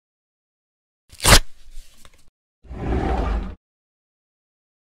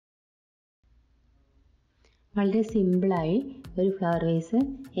വളരെ സിമ്പിളായി ഒരു ഫ്ലവർ വേസ്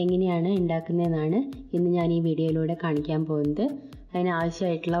എങ്ങനെയാണ് ഉണ്ടാക്കുന്നതെന്നാണ് ഇന്ന് ഞാൻ ഈ വീഡിയോയിലൂടെ കാണിക്കാൻ പോകുന്നത്.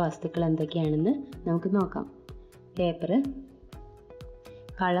 അതിനാവശ്യമായിട്ടുള്ള വസ്തുക്കൾ എന്തൊക്കെയാണെന്ന് നമുക്ക് നോക്കാം. Paper,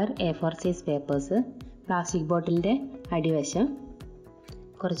 colour A4 size papers, plastic ബോട്ടിലിൻ്റെ അടിവശം,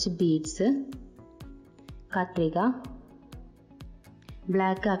 കുറച്ച് ബീഡ്സ്, കത്രിക,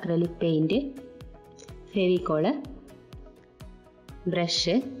 black acrylic paint, Fevicol,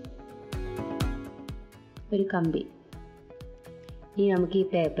 brush, ഒരു കമ്പി. ഇനി നമുക്ക് ഈ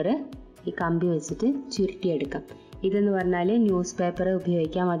പേപ്പർ ഈ കമ്പി വെച്ചിട്ട് ചുരുട്ടിയെടുക്കാം. ഇതെന്ന് പറഞ്ഞാൽ ന്യൂസ് പേപ്പർ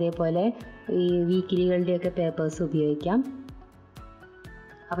ഉപയോഗിക്കാം, അതേപോലെ ഈ വീക്കിലികളുടെയൊക്കെ പേപ്പേഴ്സ് ഉപയോഗിക്കാം.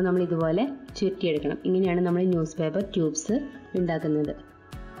 അപ്പോൾ നമ്മൾ ഇതുപോലെ ചുരുട്ടിയെടുക്കണം. ഇങ്ങനെയാണ് നമ്മൾ ന്യൂസ് പേപ്പർ ട്യൂബ്സ് ഉണ്ടാക്കുന്നത്.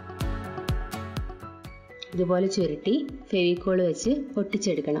 ഇതുപോലെ ചുരുട്ടി ഫെവിക്കോൾ വെച്ച്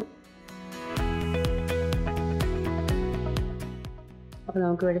ഒട്ടിച്ചെടുക്കണം. അപ്പോൾ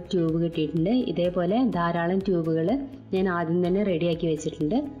നമുക്കിവിടെ ട്യൂബ് കിട്ടിയിട്ടുണ്ട്. ഇതേപോലെ ധാരാളം ട്യൂബുകൾ ഞാൻ ആദ്യം തന്നെ റെഡിയാക്കി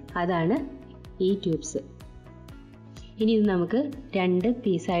വെച്ചിട്ടുണ്ട്. അതാണ് ഈ ട്യൂബ്സ്. ഇനി ഇത് നമുക്ക് 2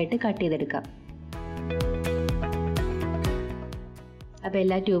 പീസായിട്ട് കട്ട് ചെയ്തെടുക്കാം. അപ്പോൾ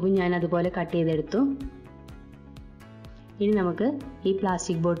എല്ലാ ട്യൂബും ഞാൻ അതുപോലെ കട്ട് ചെയ്തെടുത്തു. ഇനി നമുക്ക് ഈ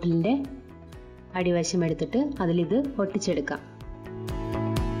പ്ലാസ്റ്റിക് ബോട്ടിലിൻ്റെ അടിവശം എടുത്തിട്ട് അതിലിത് ഒട്ടിച്ചെടുക്കാം.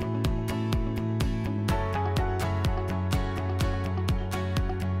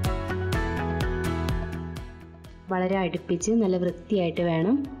 വളരെ അടുപ്പിച്ച് നല്ല വൃത്തിയായിട്ട്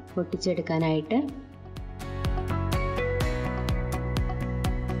വേണം ഒട്ടിച്ചെടുക്കാനായിട്ട്.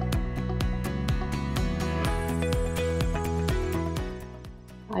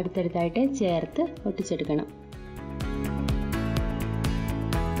 അടുത്തടുത്തായിട്ട് ചേർത്ത് ഒട്ടിച്ചെടുക്കണം.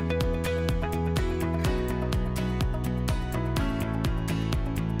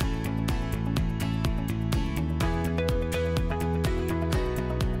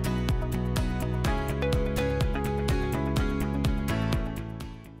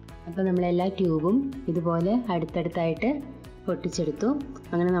 അപ്പോൾ നമ്മളെല്ലാ ട്യൂബും ഇതുപോലെ അടുത്തടുത്തായിട്ട് ഒട്ടിച്ചെടുത്തു.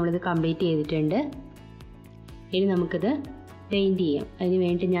 അങ്ങനെ നമ്മളിത് കംപ്ലീറ്റ് ചെയ്തിട്ടുണ്ട്. ഇനി നമുക്കിത് പെയിൻറ്റ് ചെയ്യാം. അതിന്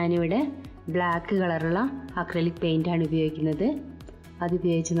വേണ്ടി ഞാനിവിടെ ബ്ലാക്ക് കളറുള്ള അക്രലിക് പെയിൻ്റാണ് ഉപയോഗിക്കുന്നത്.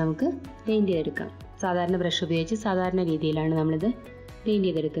 അതുപയോഗിച്ച് നമുക്ക് പെയിൻറ്റ് ചെയ്തെടുക്കാം. സാധാരണ ബ്രഷ് ഉപയോഗിച്ച് സാധാരണ രീതിയിലാണ് നമ്മളിത് പെയിൻറ്റ്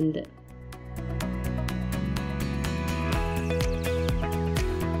ചെയ്തെടുക്കുന്നത്.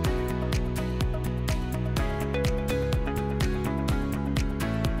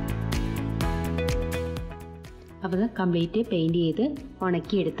 അപ്പോൾ അത് കംപ്ലീറ്റ് പെയിൻറ്റ് ചെയ്ത്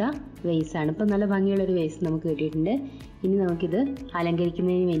ഉണക്കിയെടുത്ത വേസാണ്. ഇപ്പോൾ നല്ല ഭംഗിയുള്ളൊരു വേസ് നമുക്ക് കിട്ടിയിട്ടുണ്ട്. ഇനി നമുക്കിത്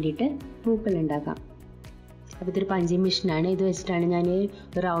അലങ്കരിക്കുന്നതിന് വേണ്ടിയിട്ട് പൂക്കൾ ഉണ്ടാക്കാം. അപ്പോൾ ഇതൊരു പഞ്ചിങ് മെഷീനാണ്. ഇത് വെച്ചിട്ടാണ് ഞാൻ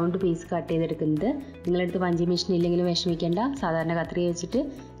ഒരു റൗണ്ട് പീസ് കട്ട് ചെയ്തെടുക്കുന്നത്. നിങ്ങളടുത്ത് പഞ്ചിങ് മെഷീൻ ഇല്ലെങ്കിലും വിഷമിക്കേണ്ട, സാധാരണ കത്രിക വെച്ചിട്ട്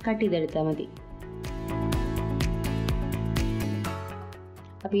കട്ട് ചെയ്തെടുത്താൽ മതി.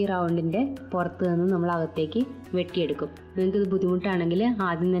 അപ്പോൾ ഈ റൗണ്ടിൻ്റെ പുറത്ത് നിന്ന് നമ്മൾ അകത്തേക്ക് വെട്ടിയെടുക്കും. നിങ്ങൾക്കിത് ബുദ്ധിമുട്ടാണെങ്കിൽ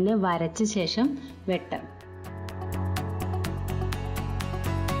ആദ്യം തന്നെ വരച്ച ശേഷം വെട്ടാം.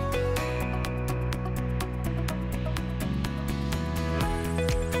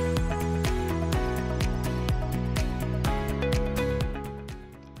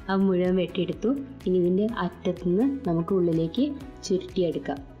 അത് മുഴുവൻ വെട്ടിയെടുത്തു. ഇനി ഇതിൻ്റെ അറ്റത്തുനിന്ന് നമുക്ക് ഉള്ളിലേക്ക്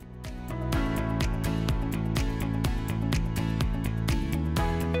ചുരുട്ടിയെടുക്കാം.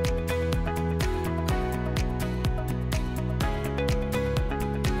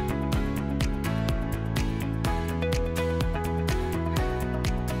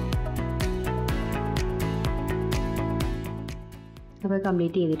 അപ്പോൾ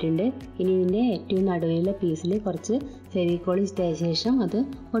കംപ്ലീറ്റ് ചെയ്തിട്ടുണ്ട്. ഇനി ഇതിൻ്റെ ഏറ്റവും നടുവിലുള്ള പീസിൽ കുറച്ച് ഫെവിക്കോൾ ഇട്ട ശേഷം അത്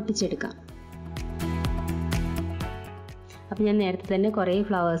ഒട്ടിച്ചെടുക്കാം. അപ്പോൾ ഞാൻ നേരത്തെ തന്നെ കുറേ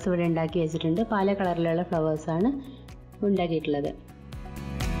ഫ്ലവേഴ്സ് ഇവിടെ ഉണ്ടാക്കി വെച്ചിട്ടുണ്ട്. പല കളറിലുള്ള ഫ്ലവേഴ്സാണ് ഉണ്ടാക്കിയിട്ടുള്ളത്.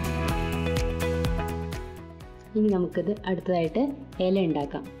 ഇനി നമുക്കിത് അടുത്തതായിട്ട് ഇല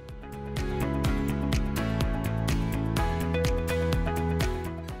ഉണ്ടാക്കാം.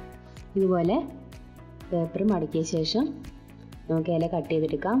 ഇതുപോലെ പേപ്പർ മടക്കിയ ശേഷം നമുക്ക് ഇല കട്ട്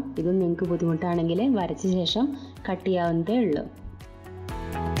ചെയ്തെടുക്കാം. ഇതും നിങ്ങൾക്ക് ബുദ്ധിമുട്ടാണെങ്കിൽ വരച്ച ശേഷം കട്ട് ചെയ്യാവുന്നതേ ഉള്ളൂ.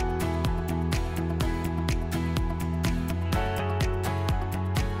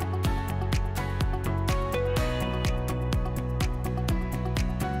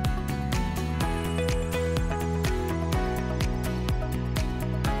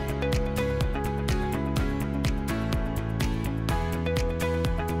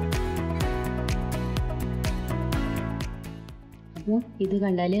 അപ്പോൾ ഇത്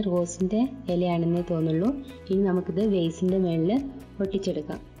കണ്ടാൽ റോസിൻ്റെ ഇലയാണെന്നേ തോന്നുള്ളൂ. ഇനി നമുക്കിത് വേസിൻ്റെ മുകളിൽ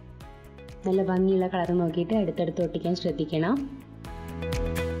ഒട്ടിച്ചെടുക്കാം. നല്ല ഭംഗിയുള്ള കളർ നോക്കിയിട്ട് അടുത്തടുത്ത് ഒട്ടിക്കാൻ ശ്രദ്ധിക്കണം.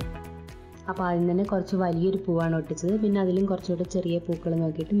 അപ്പോൾ ആദ്യം തന്നെ കുറച്ച് വലിയൊരു പൂവാണ് ഒട്ടിച്ചത്. പിന്നെ അതിലും കുറച്ചുകൂടെ ചെറിയ പൂക്കൾ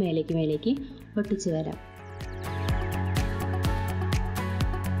നോക്കിയിട്ട് മേലേക്ക് ഒട്ടിച്ച് വരാം.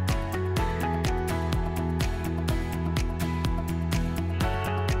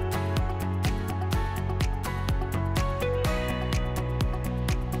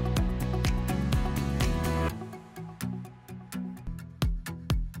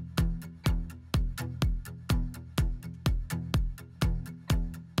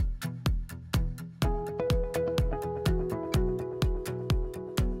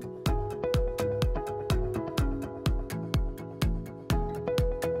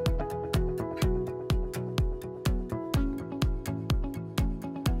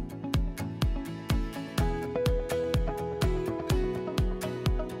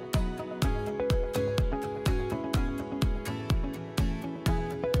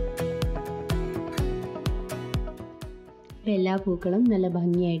 അപ്പോൾ എല്ലാ പൂക്കളും നല്ല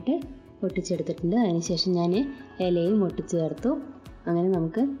ഭംഗിയായിട്ട് ഒട്ടിച്ചെടുത്തിട്ടുണ്ട്. അതിനുശേഷം ഞാൻ ഇലയും ഒട്ടിച്ച് ചേർത്തു. അങ്ങനെ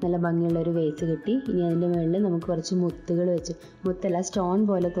നമുക്ക് നല്ല ഭംഗിയുള്ളൊരു വേസ് കിട്ടി. ഇനി അതിൻ്റെ മുകളിൽ നമുക്ക് കുറച്ച് മുത്തുകൾ വെച്ച്, മുത്തല്ല സ്റ്റോൺ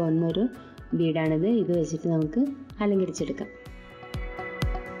പോലെ തോന്നുന്നൊരു ബീഡാണിത്. ഇത് വെച്ചിട്ട് നമുക്ക് അലങ്കരിച്ചെടുക്കാം.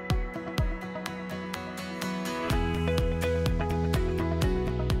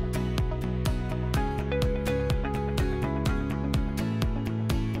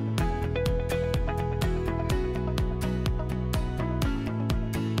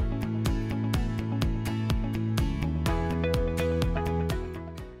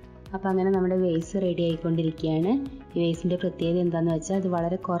 അപ്പോൾ അങ്ങനെ നമ്മുടെ വേസ് റെഡി ആയിക്കൊണ്ടിരിക്കുകയാണ്. ഈ വേസിൻ്റെ പ്രത്യേകത എന്താണെന്ന് വെച്ചാൽ അത്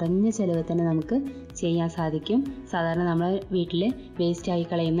വളരെ കുറഞ്ഞ ചിലവ് തന്നെ നമുക്ക് ചെയ്യാൻ സാധിക്കും. സാധാരണ നമ്മൾ വീട്ടിൽ വേസ്റ്റായി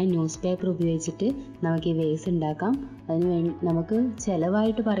കളയുന്ന ന്യൂസ് പേപ്പർ ഉപയോഗിച്ചിട്ട് നമുക്ക് ഈ വേസ് ഉണ്ടാക്കാം. അതിന് നമുക്ക്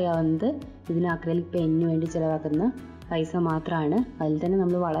ചിലവായിട്ട് പറയാവുന്നത് ഇതിന് അക്രിലിക് പെയിൻറ്റിന് വേണ്ടി ചിലവാക്കുന്ന പൈസ മാത്രമാണ്. അതിൽ തന്നെ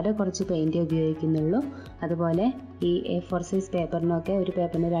നമ്മൾ വളരെ കുറച്ച് പെയിൻറ്റേ ഉപയോഗിക്കുന്നുള്ളൂ. അതുപോലെ ഈ A4 സൈസ് പേപ്പറിനൊക്കെ ഒരു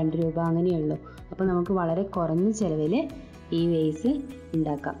പേപ്പറിന് 2 രൂപ അങ്ങനെയുള്ളൂ. അപ്പോൾ നമുക്ക് വളരെ കുറഞ്ഞ ചിലവിൽ ഈ വേസ്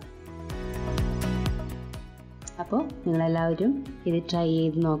ഉണ്ടാക്കാം. അപ്പോൾ നിങ്ങളെല്ലാവരും ഇത് ട്രൈ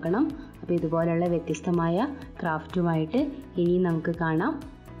ചെയ്ത് നോക്കണം. അപ്പോൾ ഇതുപോലുള്ള വ്യത്യസ്തമായ ക്രാഫ്റ്റുമായിട്ട് ഇനിയും നമുക്ക് കാണാം.